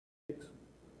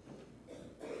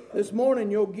This morning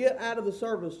you'll get out of the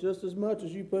service just as much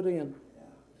as you put in.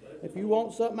 If you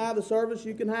want something out of the service,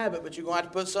 you can have it, but you're going to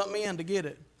have to put something in to get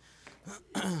it.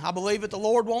 I believe that the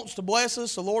Lord wants to bless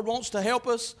us, the Lord wants to help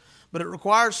us, but it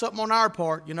requires something on our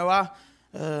part. You know,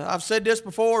 I've said this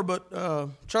before, but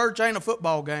church ain't a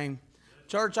football game.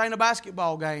 Church ain't a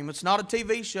basketball game. It's not a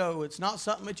TV show. It's not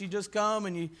something that you just come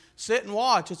and you sit and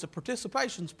watch. It's a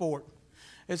participation sport.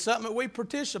 It's something that we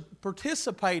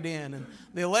participate in. And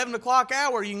the 11 o'clock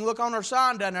hour, you can look on our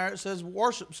sign down there. It says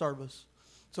worship service.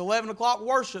 It's 11 o'clock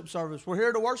worship service. We're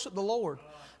here to worship the Lord.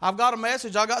 I've got a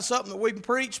message. I got something that we can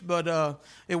preach, but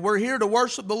we're here to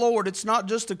worship the Lord. It's not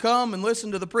just to come and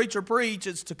listen to the preacher preach.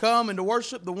 It's to come and to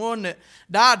worship the one that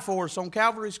died for us on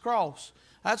Calvary's cross.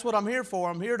 That's what I'm here for.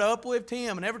 I'm here to uplift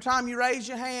Him. And every time you raise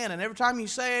your hand, and every time you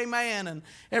say amen, and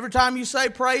every time you say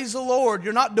praise the Lord,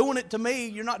 you're not doing it to me.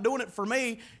 You're not doing it for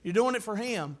me. You're doing it for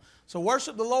Him. So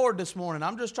worship the Lord this morning.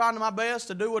 I'm just trying my best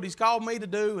to do what He's called me to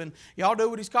do, and y'all do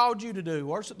what He's called you to do.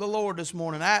 Worship the Lord this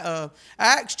morning.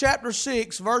 Acts chapter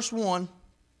 6, verse 1.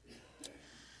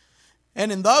 And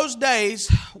in those days,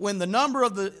 when the number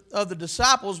of the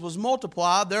disciples was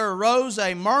multiplied, there arose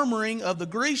a murmuring of the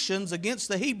Grecians against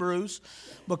the Hebrews,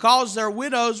 because their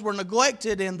widows were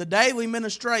neglected in the daily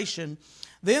ministration.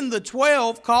 Then the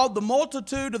 12 called the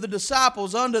multitude of the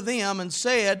disciples unto them, and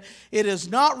said, It is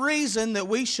not reason that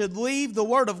we should leave the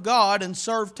word of God and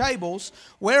serve tables.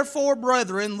 Wherefore,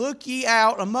 brethren, look ye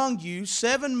out among you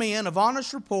 7 men of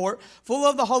honest report, full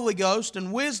of the Holy Ghost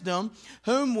and wisdom,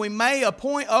 whom we may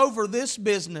appoint over this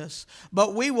business.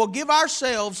 But we will give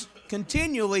ourselves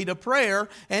continually to prayer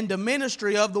and to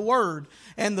ministry of the word.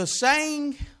 And the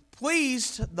saying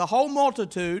pleased the whole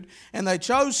multitude, and they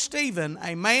chose Stephen,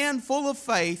 a man full of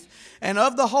faith and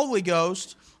of the Holy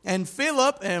Ghost, and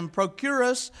Philip and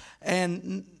Prochorus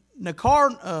and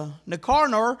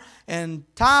Nicanor and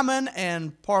Timon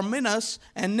and Parmenas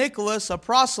and Nicholas, a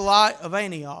proselyte of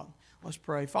Antioch. Let's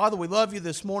pray. Father, we love you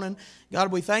this morning.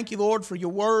 God, we thank you, Lord, for your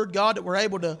word. God, that we're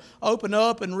able to open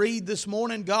up and read this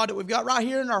morning. God, that we've got right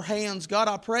here in our hands. God,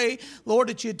 I pray, Lord,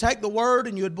 that you'd take the word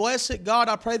and you would bless it. God,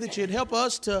 I pray that you'd help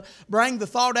us to bring the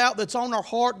thought out that's on our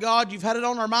heart. God, you've had it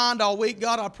on our mind all week.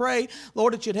 God, I pray,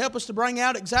 Lord, that you'd help us to bring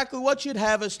out exactly what you'd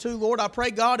have us to. Lord, I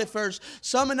pray, God, if there's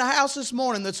some in the house this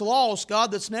morning that's lost,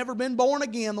 God, that's never been born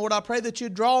again, Lord, I pray that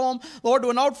you'd draw them, Lord, to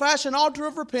an old-fashioned altar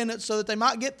of repentance so that they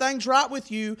might get things right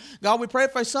with you. God, we pray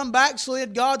if there's some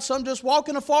backslid, God, some just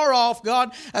walking afar off,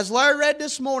 God, as Larry read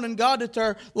this morning, God, that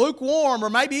they're lukewarm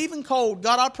or maybe even cold.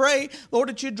 God, I pray, Lord,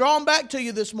 that you draw them back to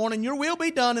you this morning. Your will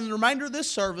be done in the remainder of this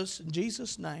service. In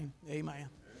Jesus' name, amen.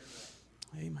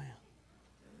 Amen.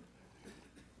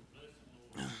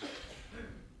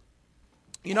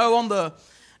 You know, on the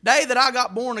day that I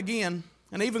got born again,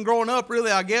 and even growing up, really,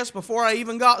 I guess, before I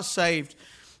even got saved,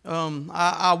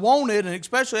 I wanted, and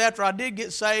especially after I did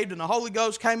get saved and the Holy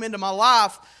Ghost came into my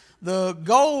life, the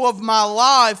goal of my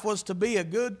life was to be a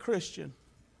good Christian.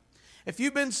 If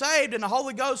you've been saved and the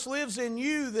Holy Ghost lives in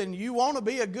you, then you want to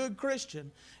be a good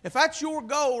Christian. If that's your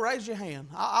goal, raise your hand.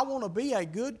 I want to be a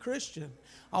good Christian.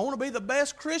 I want to be the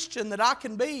best Christian that I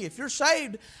can be. If you're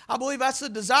saved, I believe that's the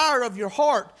desire of your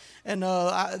heart. And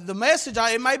the message,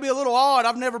 it may be a little odd.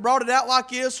 I've never brought it out like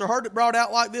this or heard it brought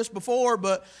out like this before,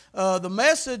 but the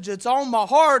message that's on my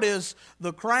heart is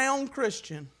the crowned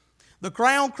Christian. The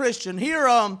crowned Christian. Here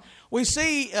we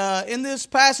see in this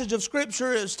passage of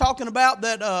Scripture, it's talking about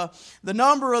that the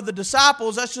number of the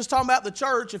disciples, that's just talking about the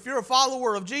church. If you're a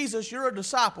follower of Jesus, you're a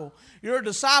disciple. You're a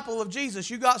disciple of Jesus.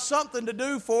 You got something to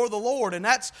do for the Lord. And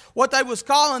that's what they was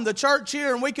calling the church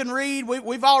here. And we can read,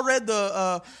 we've all read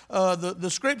the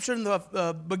Scripture in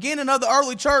the beginning of the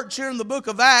early church here in the book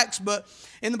of Acts. But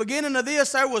in the beginning of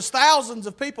this, there was thousands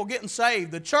of people getting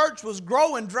saved. The church was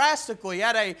growing drastically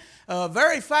at a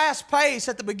very fast pace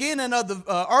at the beginning of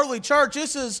the early church.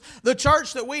 This is the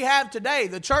church that we have today,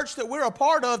 the church that we're a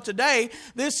part of today.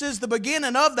 This is the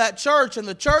beginning of that church, and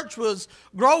the church was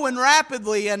growing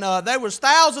rapidly, and there was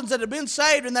thousands that had been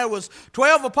saved, and there was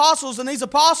 12 apostles, and these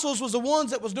apostles was the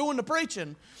ones that was doing the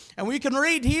preaching. And we can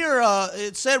read here,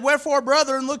 it said, Wherefore,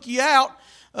 brethren, look ye out,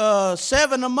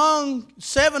 7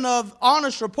 of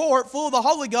honest report, full of the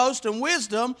Holy Ghost and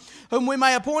wisdom, whom we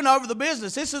may appoint over the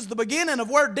business. This is the beginning of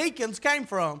where deacons came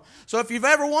from. So if you've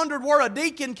ever wondered where a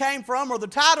deacon came from, or the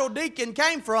title deacon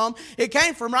came from, it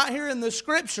came from right here in the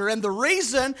Scripture. And the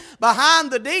reason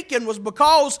behind the deacon was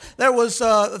because there was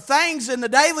things in the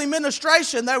daily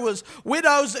ministration. There was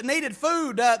widows that needed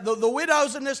food. The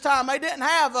widows in this time, they didn't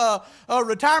have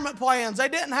retirement plans. They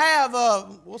didn't have,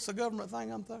 what's the government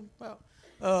thing I'm talking about?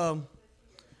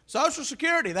 Social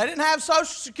Security. They didn't have Social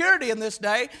Security in this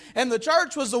day, and the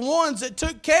church was the ones that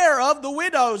took care of the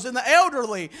widows and the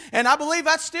elderly. And I believe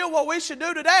that's still what we should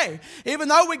do today. Even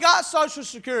though we got Social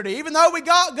Security, even though we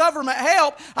got government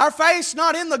help, our faith's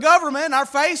not in the government, our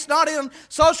faith's not in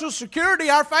Social Security,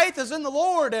 our faith is in the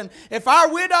Lord. And if our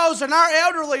widows and our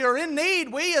elderly are in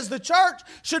need, we as the church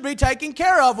should be taking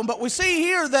care of them. But we see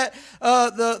here that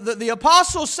the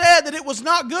apostles said that it was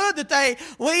not good that they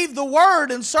leave the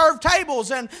word and serve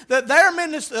tables, and that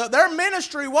their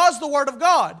ministry was the Word of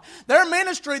God. Their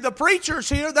ministry, the preachers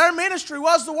here, their ministry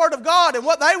was the Word of God, and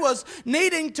what they was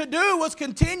needing to do was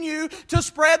continue to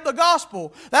spread the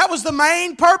gospel. That was the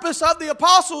main purpose of the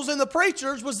apostles and the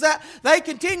preachers, was that they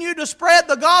continued to spread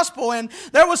the gospel, and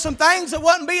there was some things that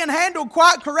wasn't being handled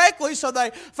quite correctly, so they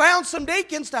found some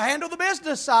deacons to handle the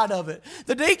business side of it.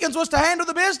 The deacons was to handle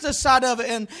the business side of it,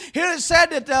 and here it said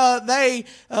that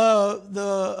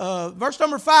verse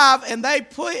number 5, and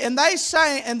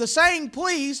the saying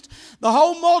pleased the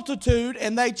whole multitude,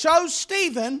 and they chose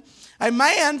Stephen, a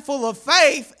man full of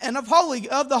faith and of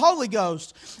the Holy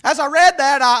Ghost. As I read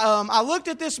that, I looked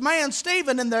at this man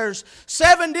Stephen, and there's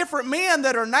 7 different men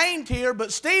that are named here,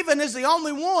 but Stephen is the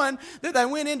only one that they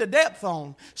went into depth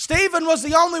on. Stephen was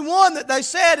the only one that they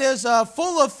said is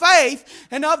full of faith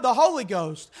and of the Holy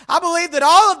Ghost. I believe that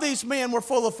all of these men were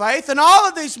full of faith, and all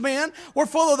of these men were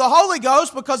full of the Holy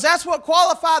Ghost, because that's what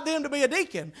qualified them to be a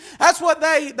deacon. That's why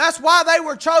they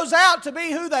were chose out to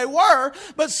be who they were.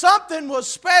 But something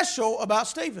was special about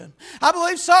Stephen. I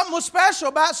believe something was special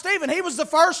about Stephen. He was the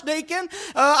first deacon.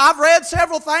 I've read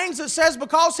several things that says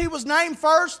because he was named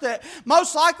first that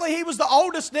most likely he was the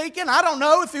oldest deacon. I don't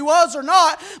know if he was or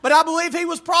not, but I believe he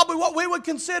was probably what we would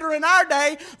consider in our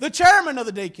day the chairman of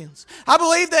the deacons. I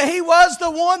believe that he was the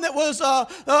one that was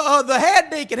the head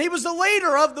deacon. He was the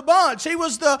leader of the bunch. He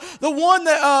was the one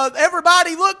that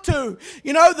everybody looked to.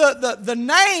 You know, the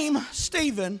name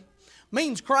Stephen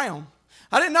means crown.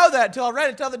 I didn't know that until I read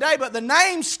it the other day, but the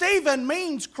name Stephen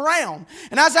means crown.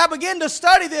 And as I begin to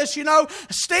study this, you know,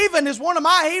 Stephen is one of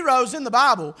my heroes in the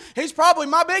Bible. He's probably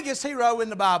my biggest hero in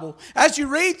the Bible. As you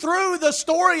read through the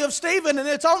story of Stephen, and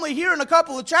it's only here in a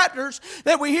couple of chapters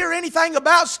that we hear anything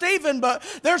about Stephen, but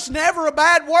there's never a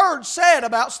bad word said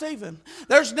about Stephen.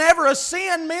 There's never a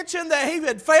sin mentioned that he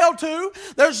had failed to.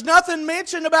 There's nothing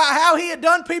mentioned about how he had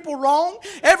done people wrong.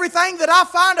 Everything that I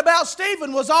find about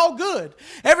Stephen was all good.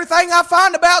 Everything I find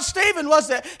about Stephen was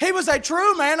that he was a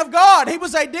true man of God. He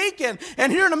was a deacon.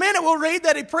 And here in a minute we'll read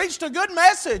that he preached a good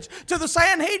message to the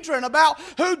Sanhedrin about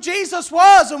who Jesus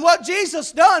was and what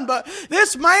Jesus done. But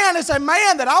this man is a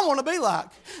man that I want to be like.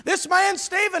 This man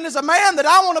Stephen is a man that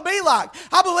I want to be like.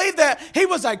 I believe that he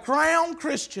was a crowned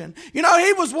Christian. You know,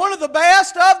 he was one of the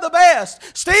best of the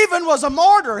best. Stephen was a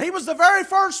martyr. He was the very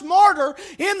first martyr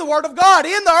in the Word of God.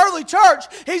 In the early church,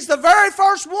 he's the very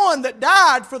first one that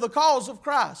died for the cause of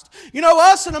Christ. You know,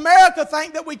 us in America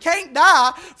think that we can't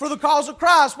die for the cause of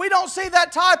Christ. We don't see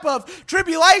that type of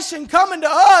tribulation coming to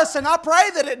us, and I pray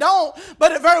that it don't,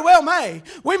 but it very well may.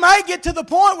 We may get to the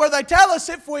point where they tell us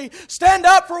if we stand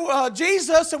up for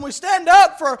Jesus and we stand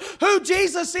up for who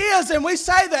Jesus is and we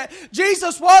say that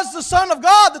Jesus was the Son of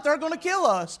God, that they're going to kill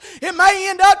us. It may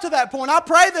end up to that point. I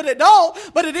pray that it don't,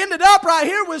 but it ended up right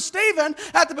here with Stephen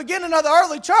at the beginning of the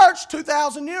early church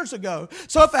 2,000 years ago.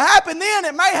 So if it happened then,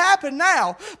 it may happen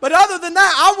now. But other than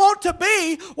that, I want to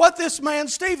be what this man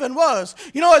Stephen was.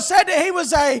 You know, it said that he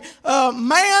was a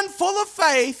man full of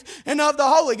faith and of the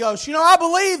Holy Ghost. You know, I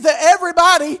believe that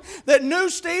everybody that knew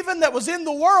Stephen, that was in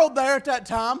the world there at that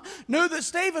time, knew that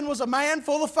Stephen was a man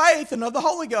full of faith and of the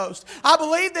Holy Ghost. I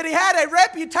believe that he had a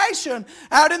reputation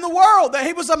out in the world, that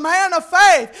he was a man of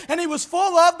faith and he was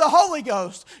full of the Holy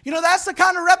Ghost. You know, that's the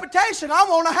kind of reputation I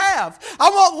want to have. I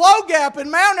want Low Gap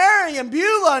and Mount Airy and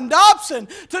Beulah and Dobson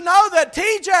to know that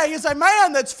TJ is a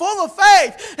man that's full of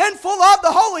faith and full of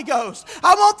the Holy Ghost.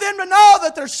 I want them to know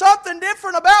that there's something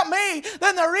different about me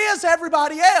than there is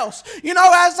everybody else. You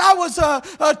know, as I was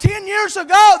 10 years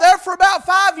ago, there for about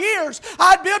 5 years,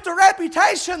 I'd built a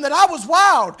reputation that I was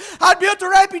wild. I'd built a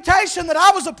reputation that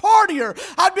I was a partier.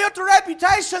 I'd built a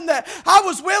reputation that I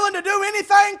was willing to do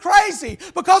anything crazy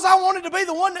because I wanted to be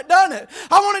the one that done it.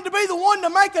 I wanted to be the one to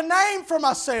make a name for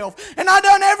myself. And I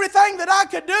done everything that I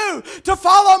could do to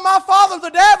follow my father, the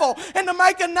devil. people and to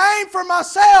make a name for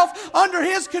myself under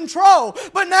His control.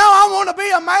 But now I want to be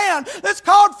a man that's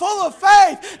called full of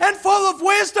faith and full of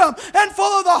wisdom and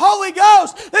full of the Holy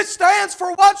Ghost that stands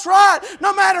for what's right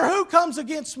no matter who comes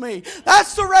against me.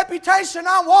 That's the reputation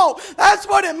I want. That's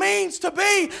what it means to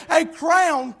be a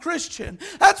crowned Christian.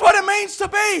 That's what it means to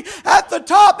be at the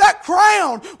top, that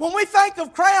crown. When we think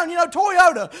of crown,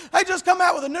 Toyota, they just come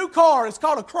out with a new car. It's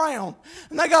called a Crown.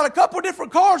 And they got a couple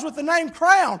different cars with the name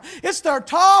Crown. It's their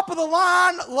top of the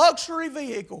line luxury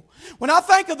vehicle. When I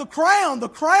think of the crown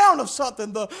of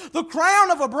something, the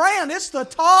crown of a brand, it's the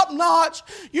top notch.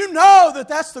 You know that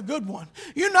that's the good one.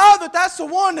 You know that that's the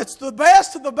one that's the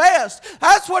best of the best.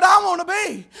 That's what I want to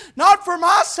be. Not for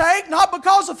my sake, not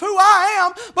because of who I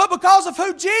am, but because of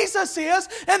who Jesus is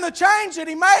and the change that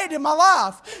He made in my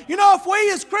life. If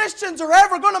we as Christians are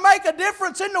ever going to make a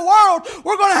difference in the world,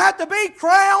 we're going to have to be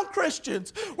crowned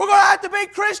Christians. We're going to have to be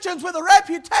Christians with a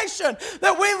reputation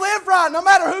that we live right no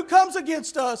matter who comes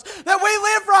against us. That we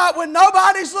live right when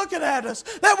nobody's looking at us.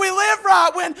 That we live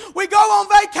right when we go on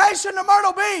vacation to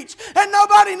Myrtle Beach and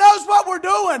nobody knows what we're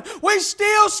doing. We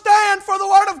still stand for the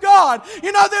Word of God.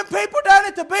 Them people down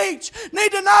at the beach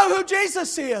need to know who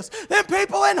Jesus is. Them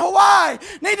people in Hawaii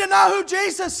need to know who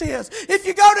Jesus is. If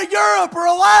you go to Europe or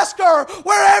Alaska or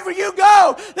wherever you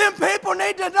go, them people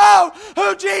need to know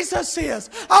who Jesus is.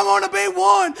 I want to be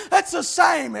one that's the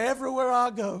same everywhere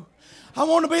I go. I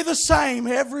want to be the same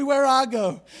everywhere I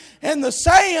go. And the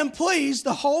saying pleased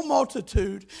the whole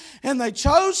multitude. And they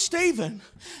chose Stephen,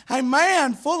 a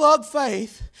man full of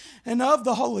faith and of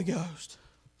the Holy Ghost.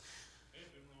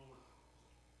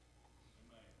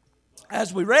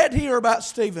 As we read here about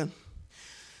Stephen,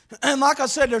 and like I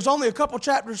said, there's only a couple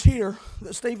chapters here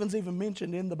that Stephen's even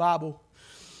mentioned in the Bible.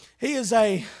 He is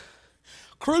a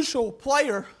crucial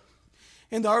player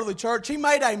in the early church. He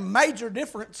made a major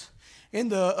difference in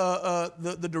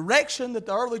the direction that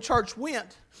the early church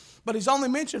went. But he's only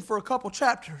mentioned for a couple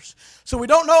chapters. So we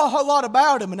don't know a whole lot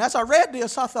about him. And as I read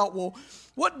this, I thought, well,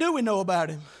 what do we know about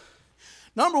him?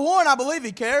 Number one, I believe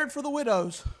he cared for the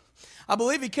widows. I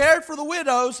believe he cared for the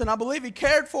widows, and I believe he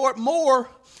cared for it more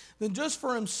than just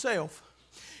for himself.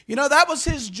 That was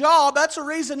his job. That's the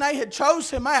reason they had chose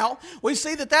him out. We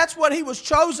see that that's what he was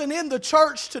chosen in the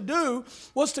church to do,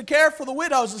 was to care for the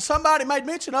widows. And somebody made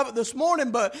mention of it this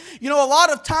morning, but, a lot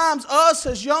of times us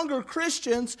as younger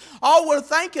Christians, all we're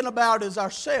thinking about is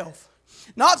ourselves.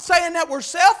 Not saying that we're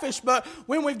selfish, but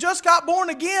when we've just got born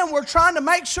again, we're trying to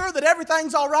make sure that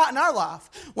everything's all right in our life.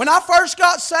 When I first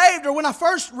got saved or when I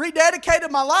first rededicated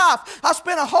my life, I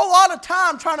spent a whole lot of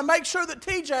time trying to make sure that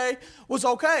TJ was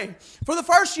okay. For the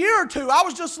first year or two, I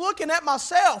was just looking at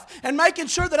myself and making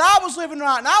sure that I was living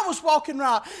right and I was walking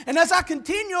right. And as I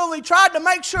continually tried to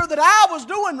make sure that I was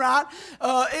doing right,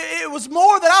 it was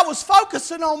more that I was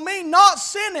focusing on me not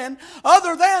sinning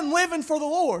other than living for the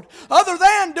Lord, other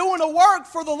than doing a work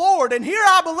for the Lord. And here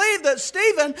I believe that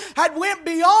Stephen had went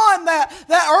beyond that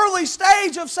early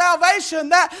stage of salvation,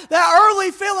 that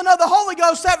early feeling of the Holy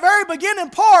Ghost, that very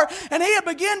beginning part, and he had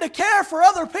begun to care for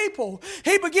other people.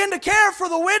 He began to care for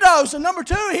the widows. And number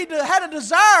two, he had a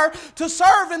desire to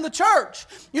serve in the church.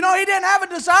 He didn't have a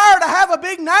desire to have a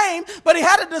big name, but he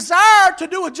had a desire to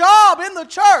do a job in the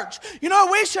church.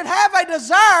 We should have a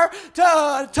desire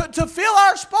to fill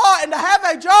our spot and to have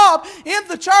a job in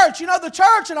the church. The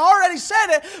church, and I already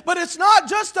said it, but it's not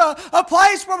just a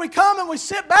place where we come and we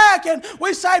sit back and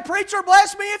we say, preacher,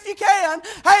 bless me if you can.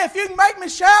 Hey, if you can make me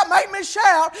shout, make me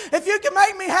shout. If you can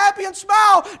make me happy and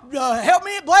smile, help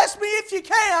me, bless me if you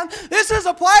can. This is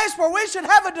a place where we should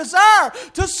have a desire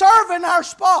to serve in our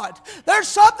spot. There's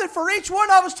something for each one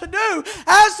of us to do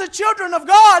as the children of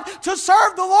God to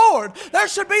serve the Lord. There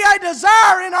should be a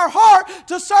desire in our heart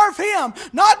to serve Him.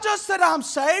 Not just that I'm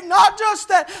saved, not just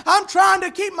that I'm trying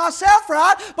to keep myself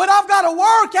right, but I've got to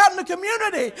work out in the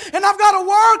community and I've got to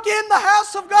work in the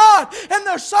house of God. And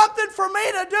there's something for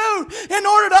me to do in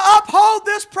order to uphold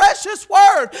this precious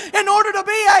word, in order to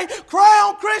be a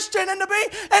crowned Christian and to be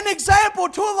an example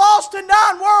to a lost and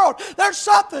dying world. There's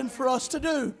something for us to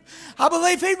do. I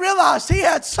believe he realized he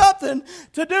had something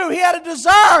to do. He had a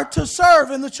desire to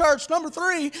serve in the church. Number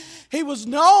three, he was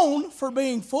known for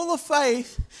being full of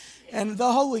faith and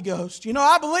the Holy Ghost.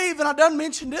 I believe, and I done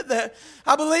mentioned it, that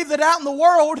I believe that out in the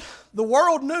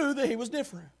world knew that he was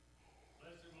different.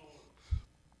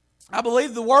 I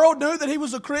believe the world knew that he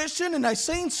was a Christian and they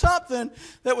seen something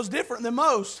that was different than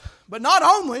most. But not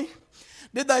only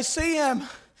did they see him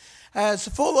as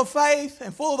full of faith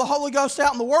and full of the Holy Ghost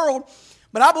out in the world,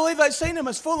 But I believe they've seen him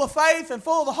as full of faith and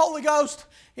full of the Holy Ghost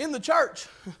in the church.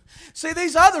 See,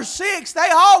 these other 6, they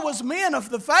all was men of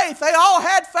the faith. They all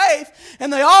had faith,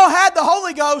 and they all had the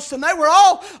Holy Ghost, and they were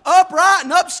all upright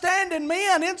and upstanding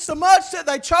men, insomuch that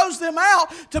they chose them out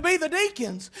to be the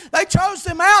deacons. They chose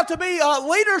them out to be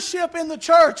leadership in the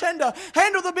church and to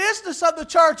handle the business of the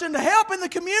church and to help in the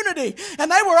community. And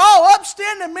they were all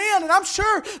upstanding men, and I'm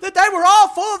sure that they were all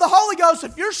full of the Holy Ghost.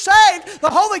 If you're saved, the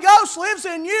Holy Ghost lives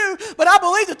in you, but I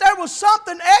believe that there was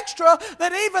something extra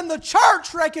that even the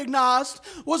church recognized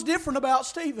was different about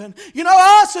Stephen. You know,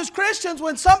 us as Christians,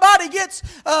 when somebody gets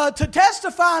to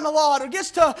testifying a lot or gets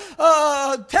to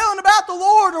telling about the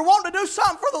Lord or wanting to do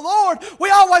something for the Lord, we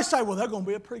always say, well, they're going to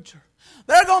be a preacher.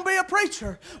 They're going to be a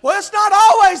preacher. Well, it's not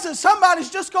always that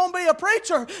somebody's just going to be a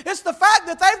preacher. It's the fact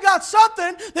that they've got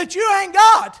something that you ain't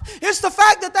got. It's the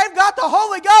fact that they've got the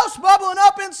Holy Ghost bubbling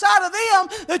up inside of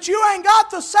them that you ain't got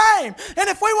the same. And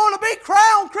if we want to be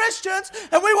crowned Christians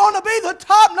and we want to be the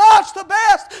top notch, the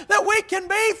best that we can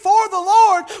be for the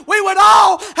Lord, we would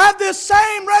all have this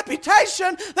same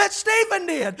reputation that Stephen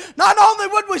did. Not only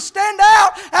would we stand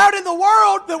out in the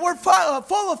world that we're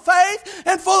full of faith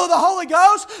and full of the Holy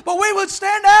Ghost, but we would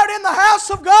stand out in the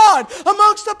house of God,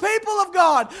 amongst the people of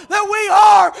God, that we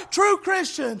are true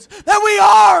Christians, that we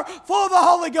are full of the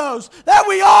Holy Ghost, that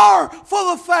we are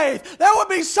full of faith. There would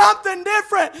be something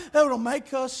different that will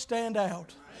make us stand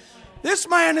out. This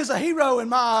man is a hero in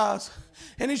my eyes.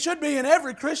 And he should be in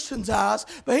every Christian's eyes.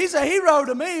 But he's a hero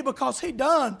to me because he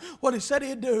done what he said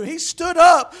he'd do. He stood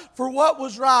up for what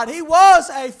was right. He was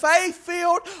a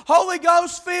faith-filled, Holy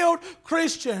Ghost-filled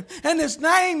Christian. And his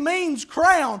name means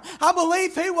crown. I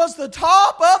believe he was the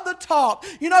top of the top.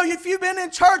 You know, if you've been in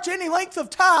church any length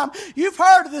of time, you've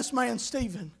heard of this man,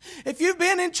 Stephen. If you've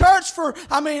been in church for,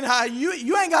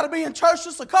 you ain't got to be in church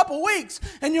just a couple weeks,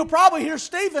 and you'll probably hear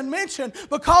Stephen mentioned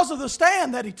because of the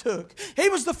stand that he took. He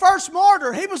was the first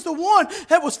martyr. He was the one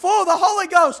that was full of the Holy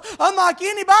Ghost, unlike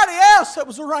anybody else that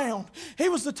was around. He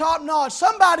was the top notch.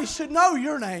 Somebody should know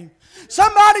your name.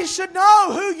 Somebody should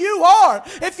know who you are.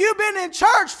 If you've been in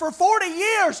church for 40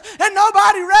 years and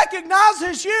nobody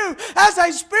recognizes you as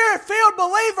a Spirit-filled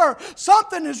believer,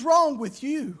 something is wrong with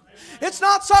you. It's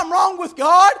not something wrong with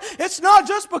God. It's not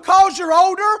just because you're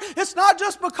older. It's not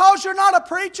just because you're not a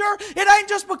preacher. It ain't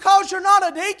just because you're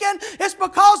not a deacon. It's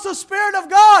because the Spirit of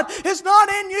God is not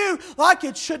in you like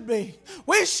it should be.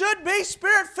 We should be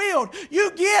Spirit-filled.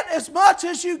 You get as much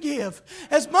as you give.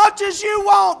 As much as you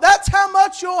want, that's how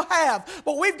much you'll have.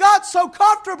 But we've got so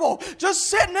comfortable just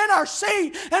sitting in our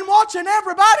seat and watching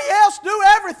everybody else do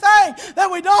everything that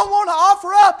we don't want to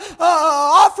offer up an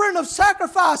offering of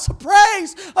sacrifice, a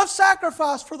praise of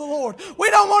sacrifice for the Lord. We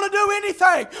don't want to do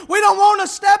anything. We don't want to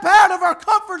step out of our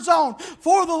comfort zone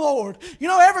for the Lord. You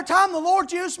know, every time the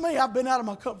Lord used me, I've been out of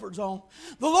my comfort zone.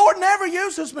 The Lord never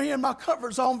uses me in my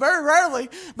comfort zone. Very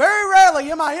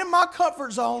rarely am I in my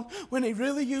comfort zone when He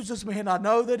really uses me, and I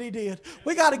know that He did.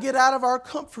 We got to get out of our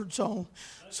comfort zone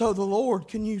so the Lord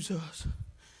can use us.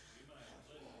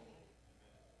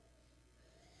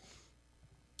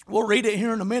 We'll read it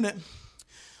here in a minute.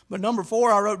 But number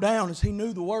 4 I wrote down is he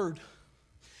knew the Word.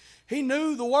 He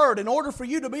knew the Word. In order for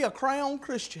you to be a crowned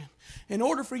Christian, in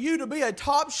order for you to be a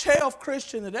top shelf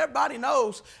Christian that everybody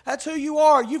knows that's who you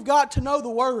are, you've got to know the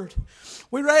Word.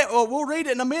 We'll read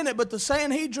it in a minute, but the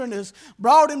Sanhedrin has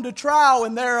brought him to trial,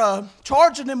 and they're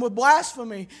charging him with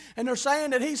blasphemy. And they're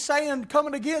saying that he's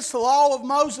coming against the law of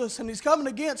Moses, and he's coming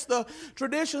against the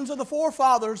traditions of the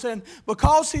forefathers. And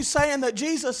because he's saying that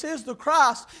Jesus is the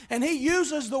Christ, and he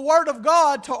uses the Word of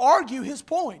God to argue his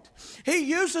point. He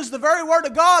uses the very Word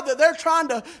of God that they're trying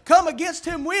to come against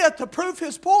him with to prove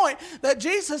his point that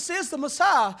Jesus is the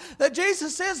Messiah, that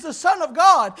Jesus is the Son of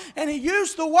God. And he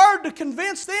used the Word to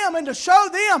convince them and to show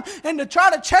them and to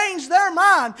try to change their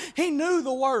mind. He knew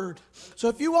the Word. So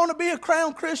if you want to be a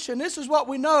crowned Christian, this is what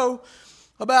we know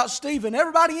about Stephen.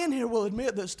 Everybody in here will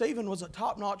admit that Stephen was a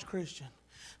top-notch Christian.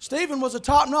 Stephen was a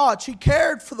top-notch. He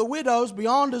cared for the widows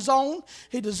beyond his own.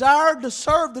 He desired to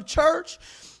serve the church.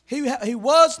 He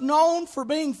was known for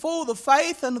being full of the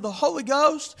faith and of the Holy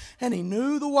Ghost, and he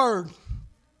knew the Word.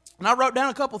 And I wrote down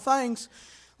a couple things.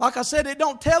 Like I said, it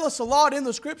don't tell us a lot in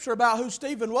the Scripture about who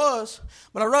Stephen was,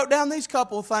 but I wrote down these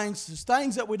couple of things. It's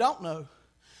things that we don't know.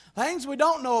 Things we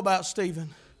don't know about Stephen.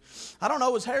 I don't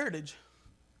know his heritage.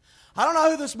 I don't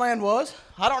know who this man was.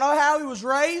 I don't know how he was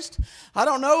raised. I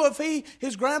don't know if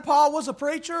his grandpa was a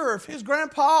preacher or if his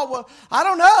grandpa was... I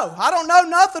don't know. I don't know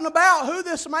nothing about who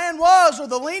this man was or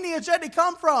the lineage that he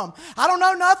come from. I don't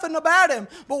know nothing about him.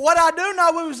 But what I do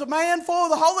know, he was a man full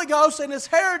of the Holy Ghost, and his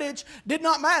heritage did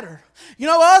not matter. You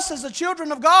know, us as the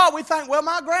children of God, we think, well,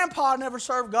 my grandpa never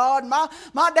served God, and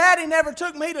my daddy never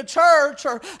took me to church,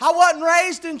 or I wasn't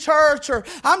raised in church, or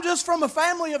I'm just from a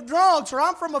family of drunks, or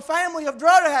I'm from a family of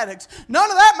drug addicts. None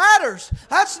of that matters.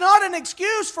 That's not an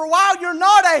excuse for why you're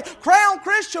not a crown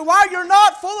Christian, why you're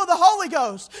not full of the Holy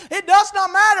Ghost. It does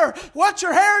not matter what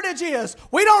your heritage is.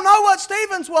 We don't know what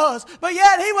Stephen's was, but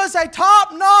yet he was a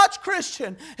top-notch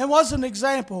Christian and was an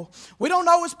example. We don't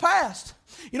know his past.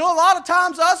 You know, a lot of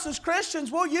times us as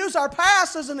Christians, we'll use our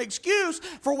past as an excuse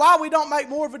for why we don't make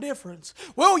more of a difference.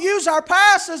 We'll use our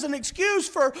past as an excuse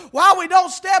for why we don't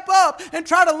step up and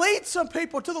try to lead some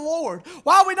people to the Lord.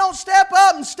 Why we don't step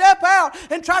up and step out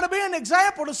and try to be an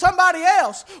example to somebody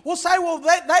else. We'll say, well,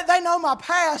 they know my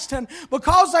past, and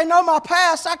because they know my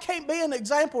past, I can't be an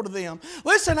example to them.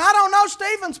 Listen, I don't know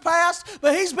Stephen's past,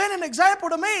 but he's been an example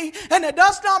to me, and it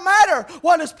does not matter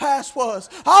what his past was.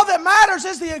 All that matters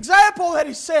is the example that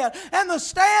he set and the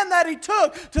stand that he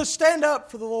took to stand up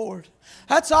for the Lord.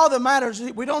 That's all that matters.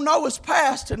 We don't know his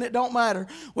past, and it don't matter.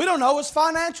 We don't know his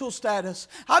financial status.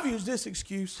 I've used this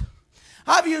excuse.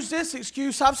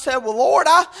 I've said, well, Lord,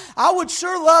 I would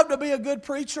sure love to be a good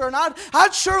preacher, and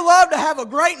I'd sure love to have a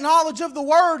great knowledge of the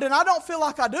Word, and I don't feel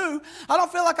like I do. I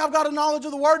don't feel like I've got a knowledge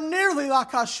of the Word nearly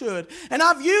like I should. And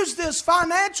I've used this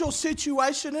financial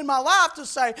situation in my life to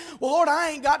say, well, Lord, I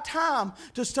ain't got time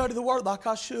to study the Word like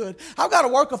I should. I've got to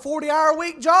work a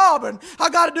 40-hour-a-week job, and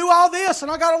I've got to do all this, and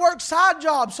I've got to work side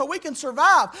jobs so we can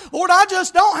survive. Lord, I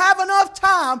just don't have enough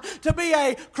time to be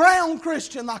a crown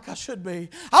Christian like I should be.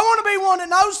 I want to be one that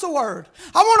knows the Word.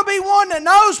 I want to be one that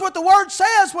knows what the Word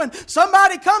says. When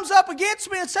somebody comes up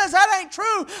against me and says that ain't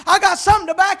true, I got something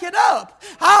to back it up.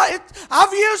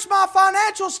 I've used my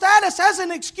financial status as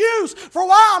an excuse for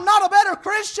why I'm not a better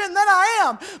Christian than I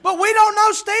am. But we don't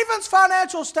know Stephen's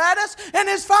financial status, and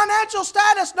his financial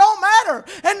status don't matter,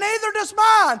 and neither does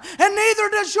mine, and neither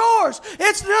does yours.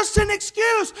 It's just an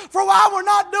excuse for why we're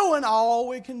not doing all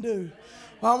we can do.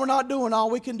 Well, we're not doing all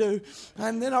we can do.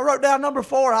 And then I wrote down number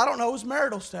 4, I don't know his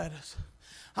marital status.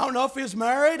 I don't know if he was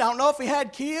married. I don't know if he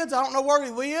had kids. I don't know where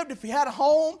he lived, if he had a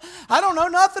home. I don't know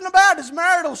nothing about his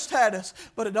marital status,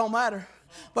 but it don't matter.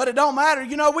 But it don't matter.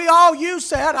 You know, we all use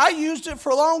that. I used it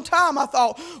for a long time. I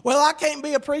thought, well, I can't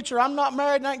be a preacher. I'm not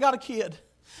married and I ain't got a kid.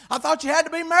 I thought you had to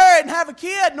be married and have a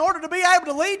kid in order to be able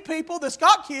to lead people that's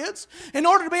got kids. In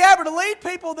order to be able to lead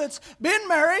people that's been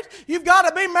married, you've got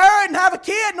to be married and have a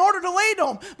kid in order to lead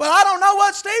them. But I don't know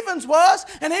what Stephen's was,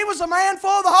 and he was a man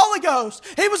full of the Holy Ghost.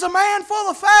 He was a man full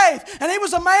of faith, and he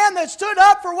was a man that stood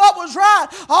up for what was right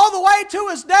all the way to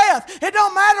his death. It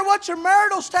don't matter what your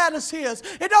marital status is.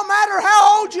 It don't matter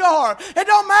how old you are. It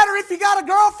don't matter if you got a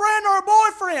girlfriend or a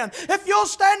boyfriend. If you'll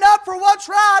stand up for what's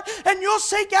right and you'll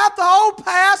seek out the old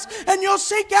past, and you'll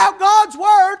seek out God's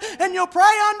Word, and you'll pray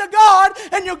unto God,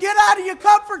 and you'll get out of your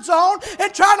comfort zone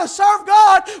and try to serve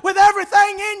God with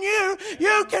everything in you,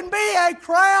 you can be a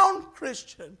crown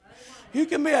Christian. You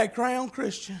can be a crown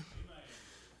Christian.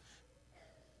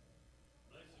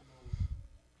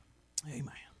 Amen.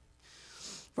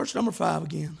 Verse number 5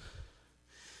 again.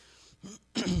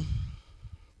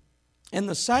 And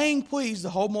the saying pleased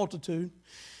the whole multitude,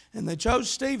 and they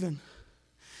chose Stephen,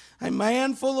 a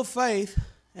man full of faith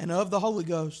and of the Holy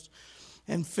Ghost,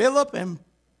 and Philip and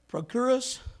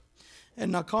Prochorus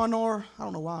and Nicanor. I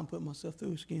don't know why I'm putting myself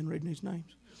through this again reading these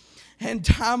names. And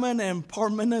Timon and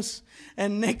Parmenas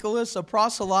and Nicholas, a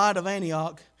proselyte of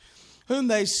Antioch, whom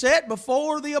they set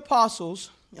before the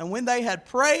apostles. And when they had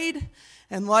prayed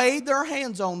and laid their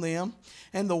hands on them,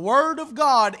 and the word of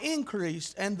God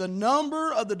increased, and the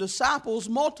number of the disciples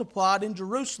multiplied in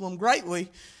Jerusalem greatly,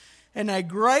 and a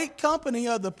great company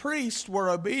of the priests were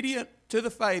obedient to the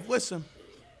faith. Listen,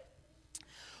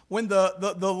 when the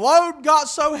load got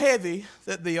so heavy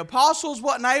that the apostles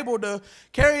wasn't able to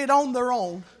carry it on their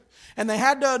own, and they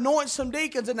had to anoint some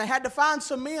deacons, and they had to find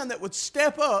some men that would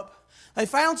step up. They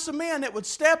found some men that would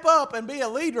step up and be a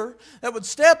leader, that would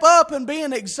step up and be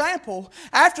an example.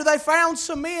 After they found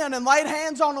some men and laid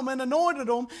hands on them and anointed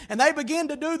them, and they began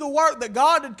to do the work that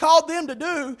God had called them to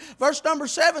do, verse number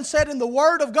 7 said, and the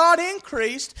word of God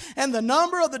increased, and the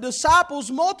number of the disciples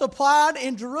multiplied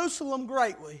in Jerusalem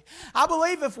greatly. I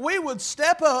believe if we would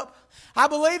step up, I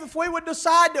believe if we would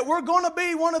decide that we're going to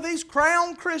be one of these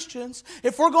crowned Christians,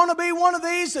 if we're going to be one of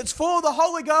these that's full of the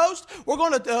Holy Ghost, we're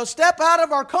going to step out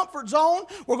of our comfort comfort zone,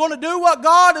 we're going to do what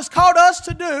God has called us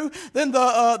to do, then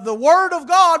the Word of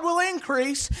God will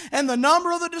increase and the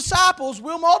number of the disciples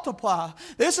will multiply.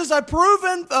 This is a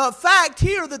proven fact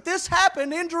here that this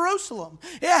happened in Jerusalem.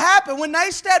 It happened when they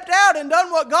stepped out and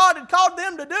done what God had called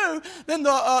them to do, then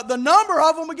the number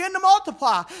of them began to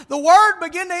multiply. The Word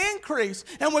began to increase.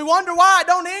 And we wonder why it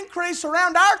don't increase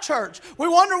around our church. We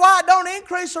wonder why it don't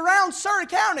increase around Surry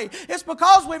County. It's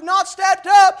because we've not stepped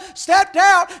up, stepped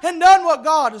out, and done what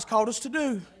God has called us to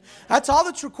do. That's all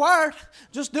that's required.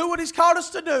 Just do what He's called us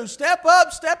to do. Step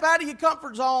up, step out of your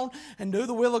comfort zone, and do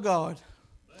the will of God.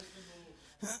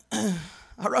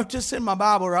 I wrote this in my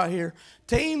Bible right here.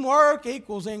 Teamwork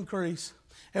equals increase.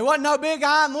 It wasn't no big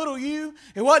I and little you.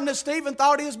 It wasn't that Stephen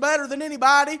thought he was better than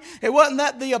anybody. It wasn't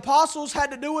that the apostles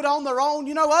had to do it on their own.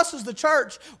 You know, us as the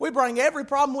church, we bring every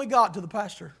problem we got to the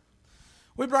pastor.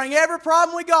 We bring every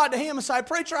problem we got to him and say,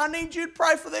 preacher, I need you to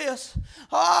pray for this.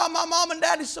 Oh, my mom and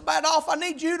daddy's so bad off. I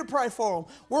need you to pray for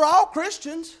them. We're all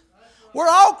Christians. We're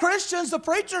all Christians. The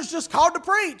preacher's just called to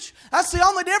preach. That's the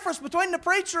only difference between the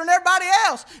preacher and everybody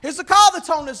else is the call that's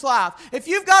on his life. If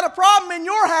you've got a problem in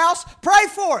your house, pray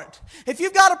for it. If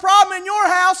you've got a problem in your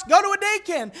house, go to a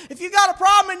deacon. If you've got a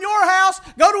problem in your house,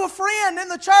 go to a friend in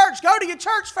the church. Go to your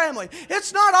church family.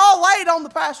 It's not all laid on the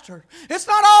pastor. It's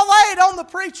not all laid on the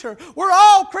preacher. We're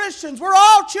all Christians. We're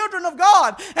all children of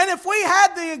God. And if we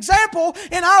had the example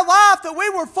in our life that we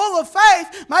were full of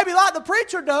faith, maybe like the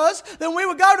preacher does, then we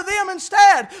would go to them instead.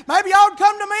 Maybe y'all would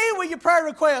come to me with your prayer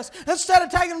requests instead of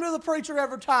taking them to the preacher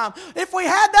every time. If we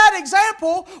had that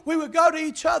example, we would go to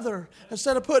each other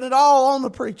instead of putting it all on the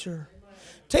preacher.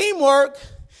 Teamwork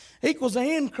equals an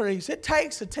increase. It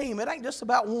takes a team. It ain't just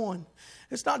about one.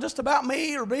 It's not just about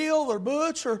me or Bill or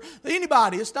Butch or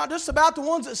anybody. It's not just about the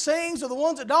ones that sings or the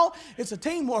ones that don't. It's a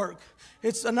teamwork.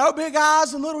 It's a no big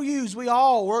I's and little U's. We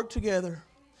all work together.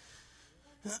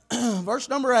 Verse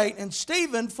number 8, and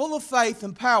Stephen, full of faith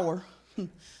and power,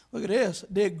 look at this,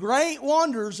 did great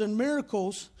wonders and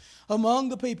miracles among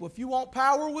the people. If you want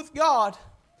power with God,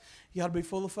 you got to be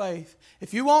full of faith.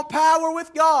 If you want power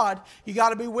with God, you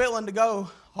got to be willing to go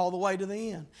all the way to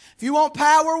the end. If you want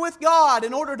power with God,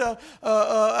 in order to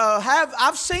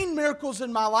I've seen miracles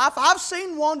in my life. I've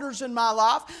seen wonders in my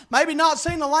life. Maybe not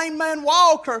seen a lame man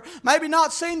walk or maybe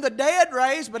not seen the dead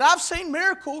raised, but I've seen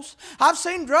miracles. I've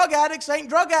seen drug addicts that ain't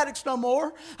drug addicts no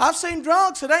more. I've seen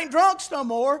drunks that ain't drunks no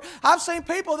more. I've seen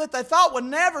people that they thought would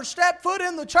never step foot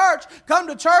in the church come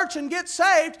to church and get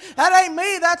saved. That ain't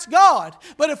me, that's God.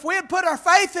 But if we'd put our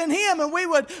faith in Him and we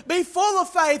would be full of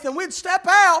faith and we'd step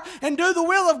out and do the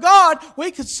will of God, we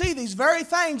could see these very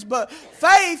things. But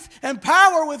faith and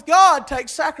power with God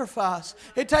takes sacrifice.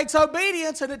 It takes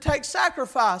obedience and it takes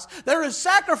sacrifice. There is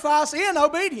sacrifice in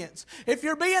obedience. If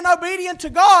you're being obedient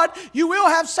to God, you will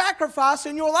have sacrifice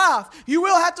in your life. You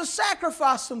will have to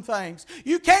sacrifice some things.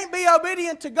 You can't be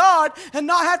obedient to God and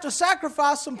not have to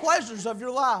sacrifice some pleasures of your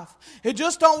life. It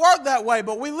just don't work that way.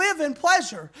 But we live in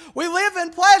pleasure. We live in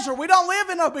pleasure. We don't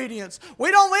live in obedience. We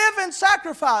don't live in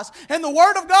sacrifice. And the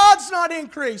Word of God's not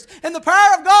increased. And the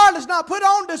power of God is not put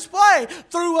on display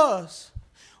through us.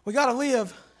 We got to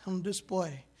live on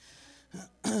display.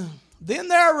 Then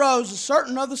there arose a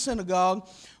certain other synagogue,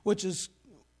 which is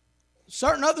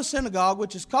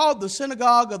called the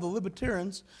synagogue of the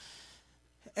Libertarians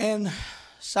and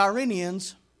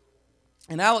Cyrenians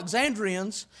and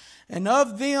Alexandrians, and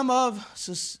of them of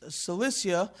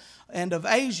Cilicia and of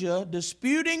Asia,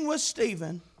 disputing with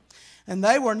Stephen. And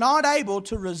they were not able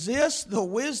to resist the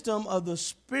wisdom of the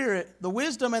Spirit, the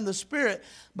wisdom and the Spirit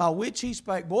by which he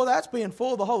spake. Boy, that's being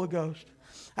full of the Holy Ghost.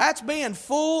 That's being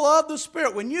full of the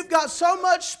Spirit. When you've got so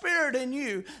much Spirit in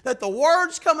you that the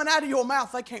words coming out of your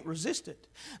mouth, they can't resist it.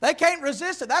 They can't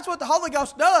resist it. That's what the Holy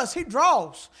Ghost does. He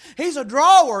draws. He's a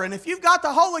drawer. And if you've got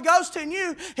the Holy Ghost in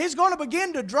you, He's going to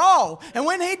begin to draw. And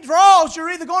when He draws, you're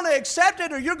either going to accept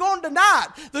it or you're going to deny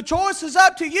it. The choice is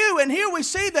up to you. And here we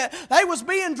see that they was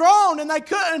being drawn and they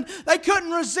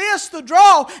couldn't resist the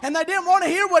draw. And they didn't want to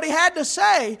hear what He had to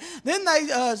say. Then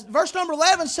verse number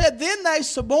 11 said, then they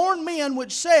suborned men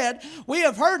which said, we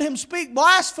have heard him speak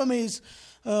blasphemous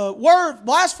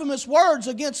words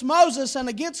against Moses and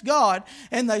against God.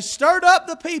 And they stirred up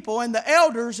the people and the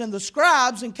elders and the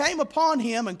scribes and came upon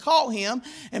him and caught him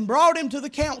and brought him to the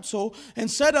council and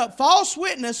set up false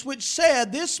witness, which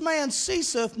said, this man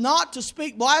ceaseth not to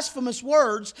speak blasphemous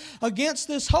words against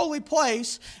this holy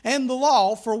place and the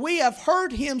law. For we have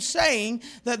heard him saying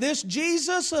that this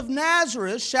Jesus of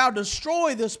Nazareth shall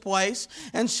destroy this place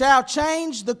and shall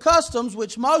change the customs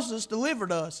which Moses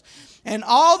delivered us. And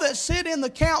all that sit in the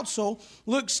council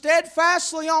looked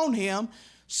steadfastly on him,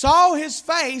 saw his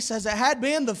face as it had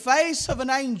been the face of an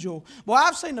angel. Boy,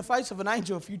 I've seen the face of an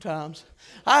angel a few times.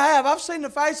 I have. I've seen the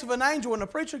face of an angel when the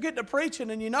preacher get to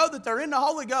preaching and you know that they're in the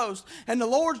Holy Ghost and the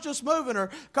Lord's just moving. Or a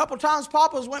couple times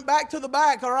Papa's went back to the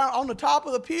back or on the top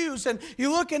of the pews and you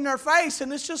look in their face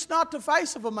and it's just not the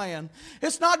face of a man.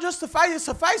 It's not just the face, it's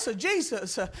the face of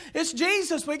Jesus. It's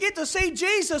Jesus. We get to see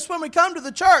Jesus when we come to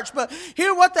the church. But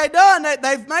here what they've done,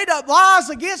 they've made up lies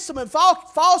against him and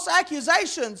false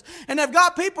accusations. And they've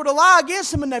got people to lie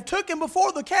against him and they've took him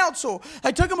before the council.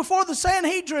 They took him before the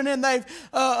Sanhedrin and they've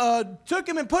took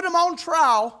him and put him on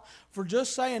trial for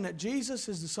just saying that Jesus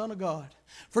is the Son of God.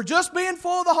 For just being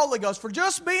full of the Holy Ghost. For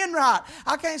just being right.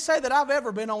 I can't say that I've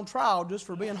ever been on trial just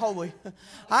for being holy.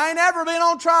 I ain't ever been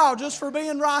on trial just for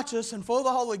being righteous and full of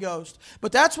the Holy Ghost.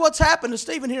 But that's what's happened to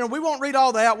Stephen here. And we won't read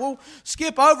all that. We'll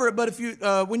skip over it. But if you,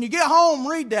 when you get home,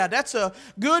 read that. That's a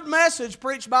good message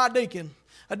preached by a deacon.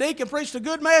 A deacon preached a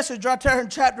good message right there in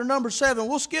chapter number 7.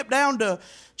 We'll skip down to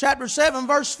chapter 7,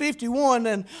 verse 51.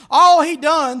 And all he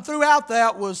done throughout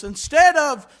that was instead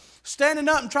of standing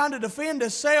up and trying to defend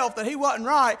himself that he wasn't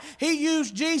right, he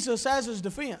used Jesus as his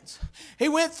defense. He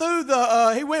went through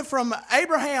he went from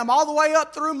Abraham all the way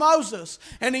up through Moses,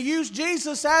 and he used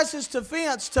Jesus as his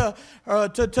defense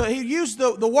he used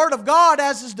the Word of God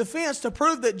as his defense to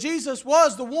prove that Jesus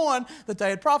was the one that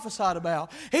they had prophesied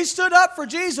about. He stood up for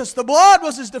Jesus. The blood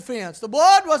was his defense. The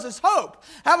blood was his hope.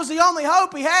 That was the only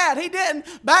hope he had. He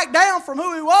didn't back down from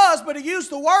who he was, but he used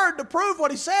the Word to prove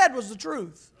what he said was the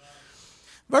truth.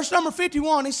 Verse number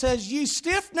 51, he says, "Ye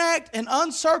stiff-necked and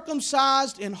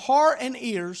uncircumcised in heart and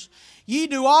ears, ye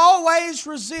do always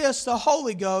resist the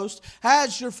Holy Ghost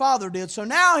as your father did." So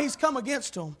now he's come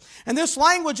against them. And this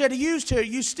language that he used here,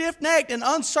 you stiff-necked and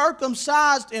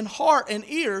uncircumcised in heart and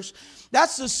ears,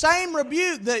 that's the same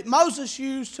rebuke that Moses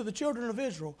used to the children of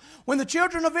Israel. When the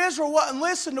children of Israel wouldn't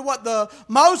listen to what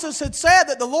Moses had said,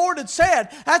 that the Lord had said,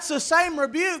 that's the same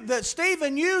rebuke that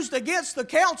Stephen used against the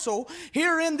council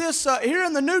here in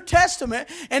the New Testament,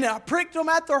 and it pricked them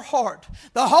at their heart.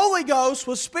 The Holy Ghost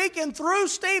was speaking through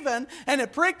Stephen, and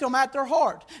it pricked them at their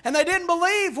heart. And they didn't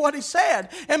believe what he said.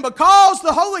 And because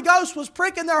the Holy Ghost was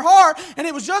pricking their heart, and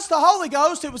it was just the Holy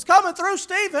Ghost, it was coming through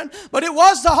Stephen, but it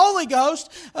was the Holy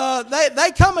Ghost,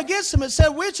 they come against him and said,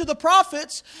 "Which of the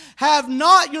prophets have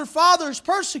not your fathers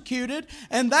persecuted?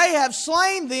 And they have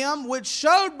slain them which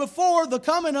showed before the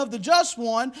coming of the just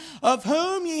one, of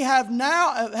whom ye have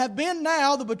been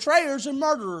now the betrayers and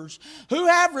murderers, who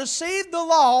have received the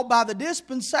law by the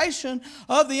dispensation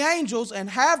of the angels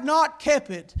and have not kept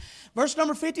it." Verse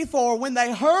number 54, "When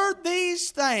they heard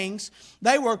these things,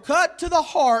 they were cut to the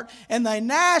heart, and they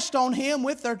gnashed on him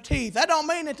with their teeth." That don't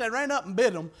mean that they ran up and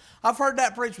bit him. I've heard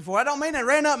that preached before. I don't mean they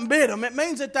ran up and bit him. It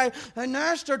means that they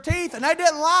gnashed their teeth and they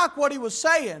didn't like what he was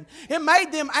saying. It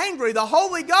made them angry. The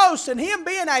Holy Ghost and him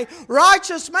being a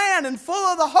righteous man and full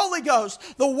of the Holy Ghost,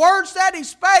 the words that he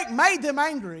spake made them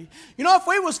angry. You know, if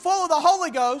we was full of the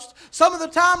Holy Ghost, some of the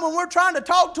time when we're trying to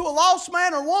talk to a lost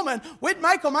man or woman, we'd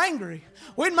make them angry.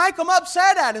 We'd make them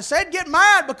upset at us. They'd get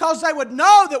mad because they would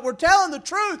know that we're telling the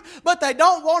truth, but they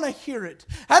don't want to hear it.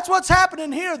 That's what's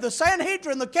happening here. The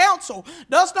Sanhedrin, the council,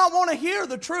 does not want to hear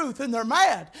the truth, and they're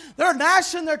mad. They're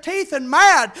gnashing their teeth and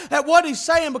mad at what he's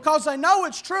saying because they know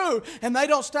it's true, and they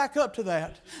don't stack up to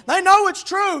that. They know it's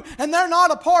true, and they're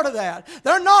not a part of that.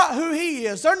 They're not who he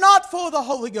is. They're not full of the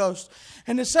Holy Ghost.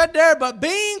 And it said there, "But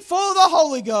being full of the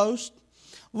Holy Ghost,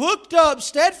 looked up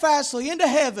steadfastly into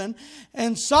heaven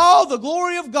and saw the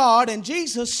glory of God and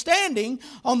Jesus standing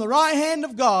on the right hand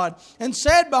of God, and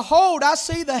said, Behold, I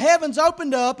see the heavens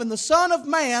opened up and the Son of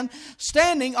Man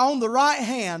standing on the right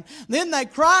hand. Then they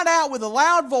cried out with a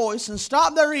loud voice and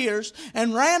stopped their ears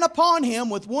and ran upon him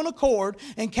with one accord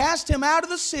and cast him out of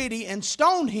the city and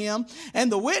stoned him.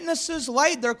 And the witnesses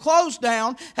laid their clothes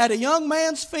down at a young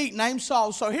man's feet named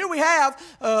Saul." So here we have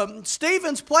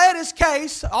Stephen's pled his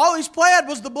case. All he's pled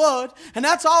was the blood, and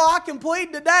that's all I can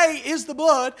plead today is the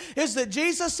blood, is that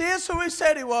Jesus is who he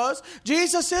said he was.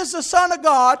 Jesus is the Son of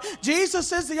God.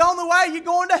 Jesus is the only way you're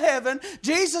going to heaven.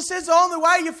 Jesus is the only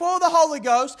way you're full of the Holy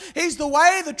Ghost. He's the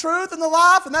way, the truth, and the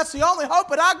life, and that's the only hope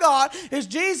that I got is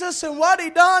Jesus and what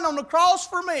he done on the cross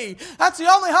for me. That's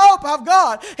the only hope I've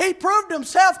got. He proved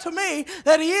himself to me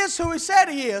that he is who he said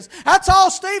he is. That's all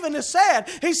Stephen has said.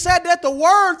 He said that the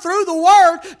Word, through the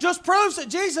Word, just proves that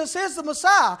Jesus is the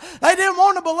Messiah. They didn't want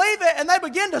wanting to believe it, and they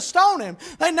began to stone him.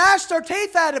 They gnashed their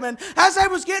teeth at him, and as they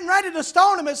was getting ready to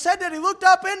stone him, it said that he looked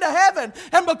up into heaven,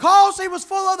 and because he was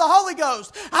full of the Holy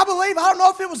Ghost, I don't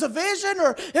know if it was a vision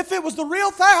or if it was the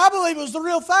real thing. I believe it was the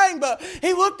real thing, but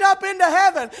he looked up into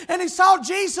heaven, and he saw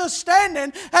Jesus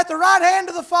standing at the right hand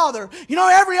of the Father. You know,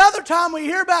 every other time we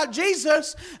hear about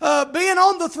Jesus being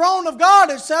on the throne of God,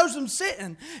 it shows him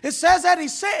sitting. It says that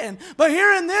he's sitting. But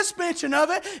here in this mention of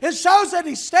it, it shows that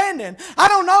he's standing. I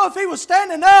don't know if he was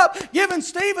standing up giving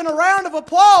Stephen a round of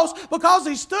applause because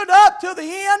he stood up till the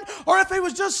end, or if he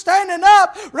was just standing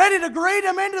up ready to greet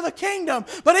him into the kingdom.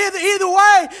 But either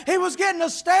way, he was getting a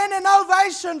standing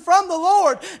ovation from the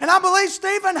Lord. And I believe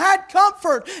Stephen had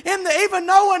comfort in even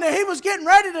knowing that he was getting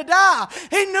ready to die.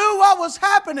 He knew what was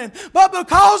happening. But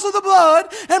because of the blood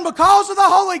and because of the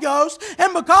Holy Ghost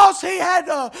and because he had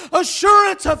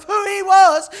assurance of who he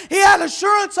was, he had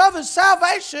assurance of his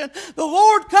salvation, the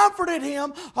Lord comforted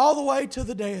him all the way to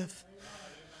the death.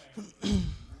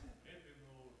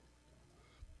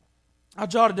 I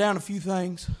jotted down a few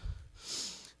things.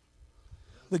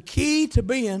 The key to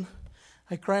being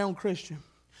a crowned Christian.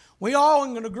 We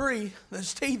all can agree that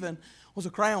Stephen was a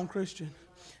crowned Christian.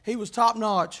 He was top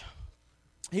notch.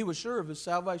 He was sure of his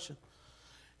salvation.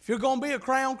 If you're going to be a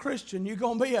crowned Christian, you're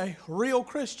going to be a real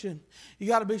Christian, you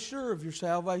got to be sure of your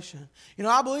salvation. You know,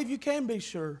 I believe you can be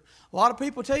sure. A lot of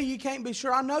people tell you can't be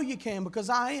sure. I know you can because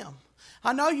I am.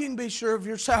 I know you can be sure of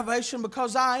your salvation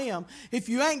because I am. If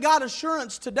you ain't got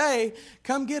assurance today,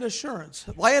 come get assurance.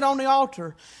 Lay it on the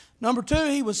altar. Number 2,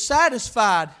 he was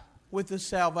satisfied with his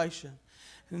salvation.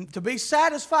 And to be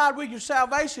satisfied with your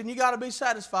salvation, you got to be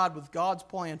satisfied with God's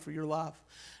plan for your life.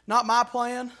 Not my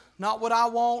plan, not what I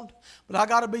want, but I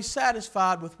got to be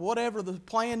satisfied with whatever the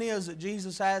plan is that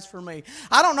Jesus has for me.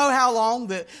 I don't know how long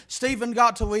that Stephen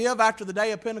got to live after the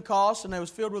day of Pentecost and he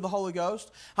was filled with the Holy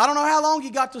Ghost. I don't know how long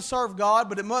he got to serve God,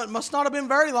 but it must not have been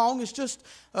very long. It's just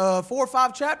 4 or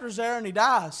 5 chapters there and he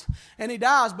dies.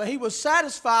 But he was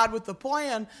satisfied with the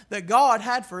plan that God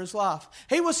had for his life.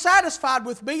 He was satisfied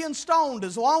with being stoned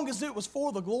as long as it was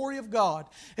for the glory of God.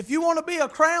 If you want to be a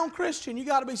crowned Christian, you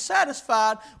got to be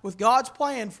satisfied with God's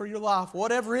plan for your life,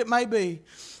 whatever it may be.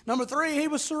 Number 3, he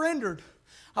was surrendered.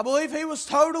 I believe he was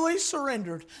totally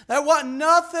surrendered. There wasn't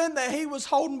nothing that he was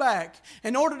holding back.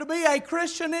 In order to be a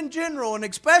Christian in general, and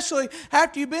especially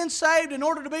after you've been saved, in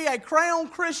order to be a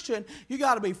crowned Christian, you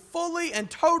got to be fully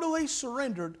and totally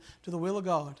surrendered to the will of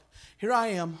God. Here I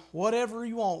am, whatever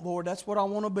you want, Lord, that's what I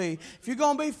want to be. If you're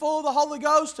going to be full of the Holy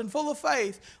Ghost and full of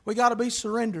faith, we got to be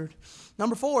surrendered.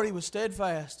 Number 4, he was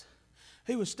steadfast.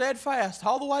 He was steadfast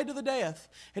all the way to the death.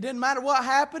 It didn't matter what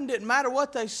happened. It didn't matter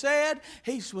what they said.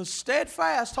 He was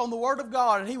steadfast on the Word of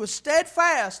God. And he was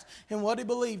steadfast in what he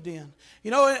believed in. You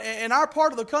know, in our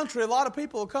part of the country, a lot of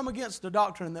people will come against the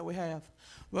doctrine that we have.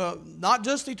 Well, not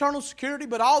just eternal security,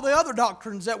 but all the other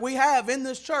doctrines that we have in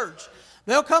this church.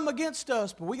 They'll come against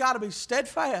us, but we got to be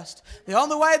steadfast. The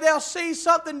only way they'll see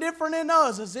something different in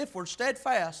us is if we're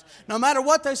steadfast. No matter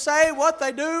what they say, what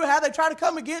they do, how they try to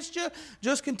come against you,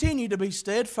 just continue to be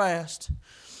steadfast.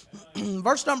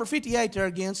 Verse number 58 there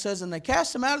again says, "And they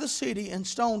cast him out of the city and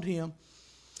stoned him.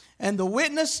 And the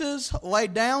witnesses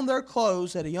laid down their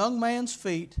clothes at a young man's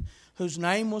feet, whose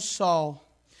name was Saul.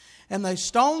 And they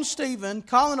stoned Stephen,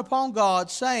 calling upon God,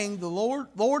 saying, The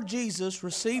Lord Jesus,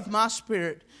 receive my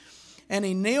spirit. And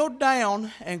he kneeled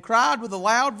down and cried with a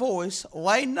loud voice,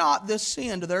 Lay not this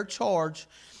sin to their charge.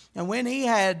 And when he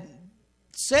had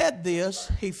said this,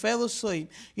 he fell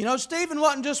asleep." You know, Stephen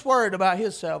wasn't just worried about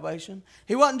his salvation.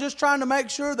 He wasn't just trying to make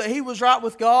sure that he was right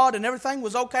with God and everything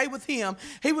was okay with him.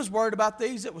 He was worried about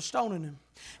these that were stoning him.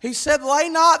 He said, "Lay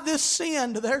not this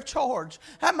sin to their charge."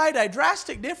 That made a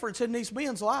drastic difference in these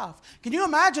men's life. Can you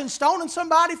imagine stoning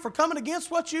somebody for coming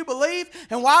against what you believe,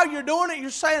 and while you're doing it,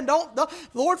 you're saying, "Don't,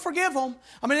 Lord, forgive them."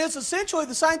 I mean, it's essentially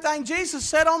the same thing Jesus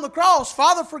said on the cross.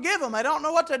 "Father, forgive them. They don't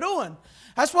know what they're doing."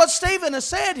 That's what Stephen has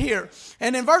said here.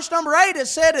 And in verse number 8 it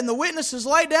said, "And the witnesses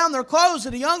laid down their clothes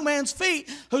at a young man's feet,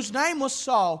 whose name was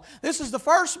Saul." This is the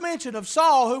first mention of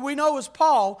Saul, who we know as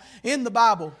Paul, in the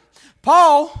Bible.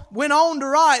 Paul went on to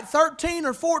write 13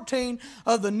 or 14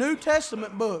 of the New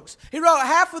Testament books. He wrote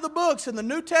half of the books in the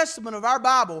New Testament of our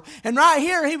Bible. And right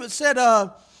here he said,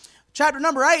 chapter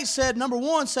number 8 said, number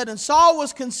 1 said, "And Saul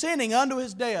was consenting unto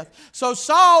his death." So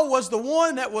Saul was the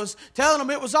one that was telling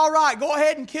him it was all right, go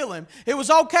ahead and kill him. It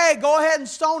was okay, go ahead and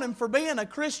stone him for being a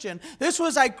Christian. This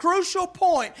was a crucial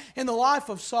point in the life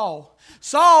of Saul.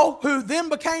 Saul, who then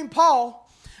became Paul,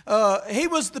 He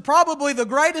was probably the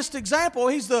greatest example.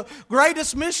 He's the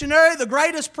greatest missionary, the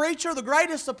greatest preacher, the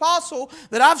greatest apostle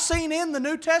that I've seen in the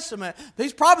New Testament.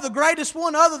 He's probably the greatest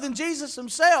one other than Jesus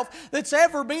himself that's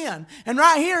ever been. And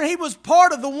right here, he was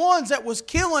part of the ones that was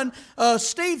killing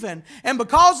Stephen. And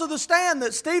because of the stand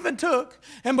that Stephen took,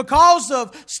 and because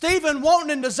of Stephen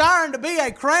wanting and desiring to be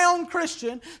a crowned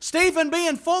Christian, Stephen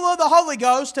being full of the Holy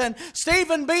Ghost, and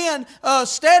Stephen being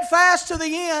steadfast to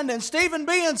the end, and Stephen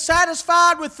being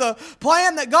satisfied with the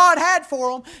plan that God had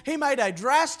for him, he made a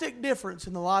drastic difference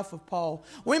in the life of Paul.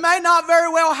 We may not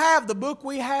very well have the book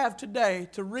we have today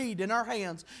to read in our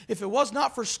hands if it was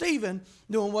not for Stephen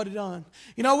doing what he done.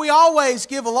 You know, we always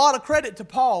give a lot of credit to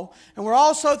Paul, and we're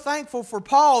also thankful for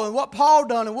Paul and what Paul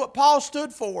done and what Paul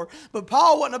stood for. But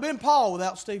Paul wouldn't have been Paul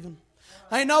without Stephen.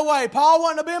 Ain't no way. Paul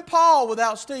wouldn't have been Paul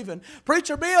without Stephen.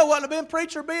 Preacher Bill wouldn't have been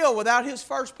Preacher Bill without his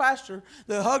first pastor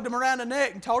that hugged him around the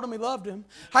neck and told him he loved him.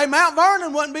 Hey, Mount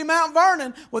Vernon wouldn't be Mount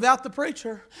Vernon without the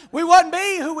preacher. We wouldn't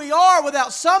be who we are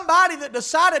without somebody that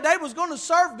decided they was going to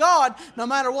serve God no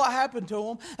matter what happened to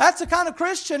them. That's the kind of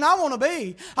Christian I want to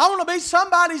be. I want to be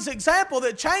somebody's example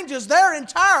that changes their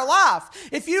entire life.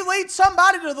 If you lead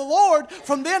somebody to the Lord,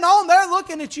 from then on they're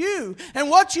looking at you. And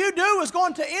what you do is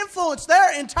going to influence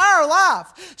their entire life.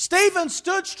 Stephen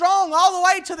stood strong all the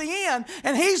way to the end,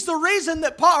 and he's the reason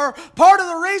that part of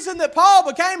the reason that Paul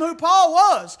became who Paul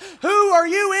was. Who are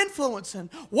you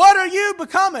influencing? What are you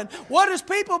becoming? What is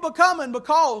people becoming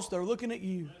because they're looking at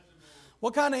you?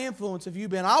 What kind of influence have you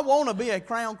been? I want to be a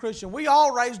crowned Christian. We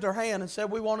all raised our hand and said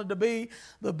we wanted to be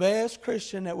the best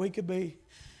Christian that we could be.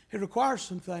 It requires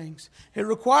some things. It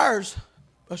requires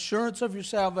assurance of your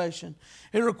salvation.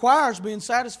 It requires being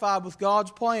satisfied with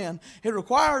God's plan. It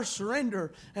requires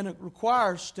surrender, and it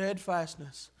requires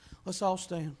steadfastness. Let's all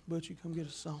stand. Butch, you come get a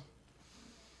song.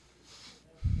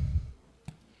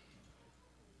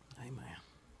 Amen.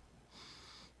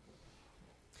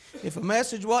 If a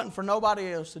message wasn't for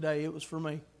nobody else today, it was for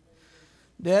me.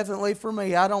 Definitely for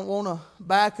me. I don't want to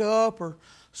back up or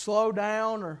slow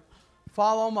down or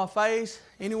fall on my face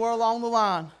anywhere along the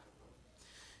line.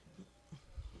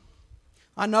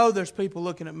 I know there's people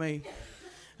looking at me,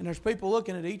 and there's people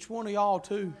looking at each one of y'all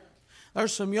too.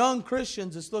 There's some young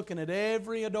Christians that's looking at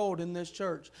every adult in this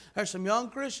church. There's some young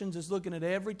Christians that's looking at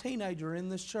every teenager in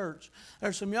this church.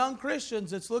 There's some young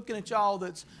Christians that's looking at y'all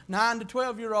that's 9 to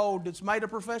 12-year-old that's made a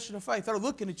profession of faith. They're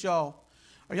looking at y'all.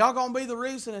 Are y'all going to be the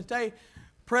reason that they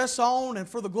press on and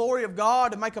for the glory of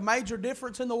God and make a major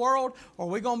difference in the world, or are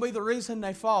we going to be the reason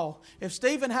they fall? If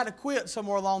Stephen had to quit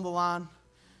somewhere along the line,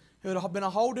 it would have been a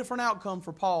whole different outcome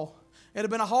for Paul. It would have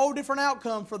been a whole different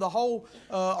outcome for the whole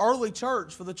early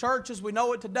church. For the church as we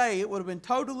know it today, it would have been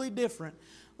totally different.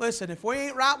 Listen, if we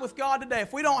ain't right with God today,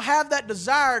 if we don't have that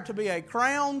desire to be a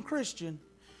crowned Christian,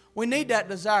 we need that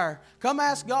desire. Come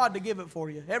ask God to give it for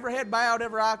you. Every head bowed,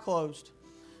 every eye closed.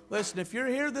 Listen, if you're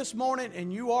here this morning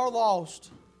and you are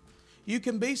lost, you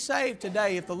can be saved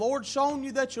today. If the Lord's shown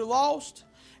you that you're lost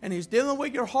and He's dealing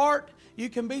with your heart, you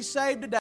can be saved today.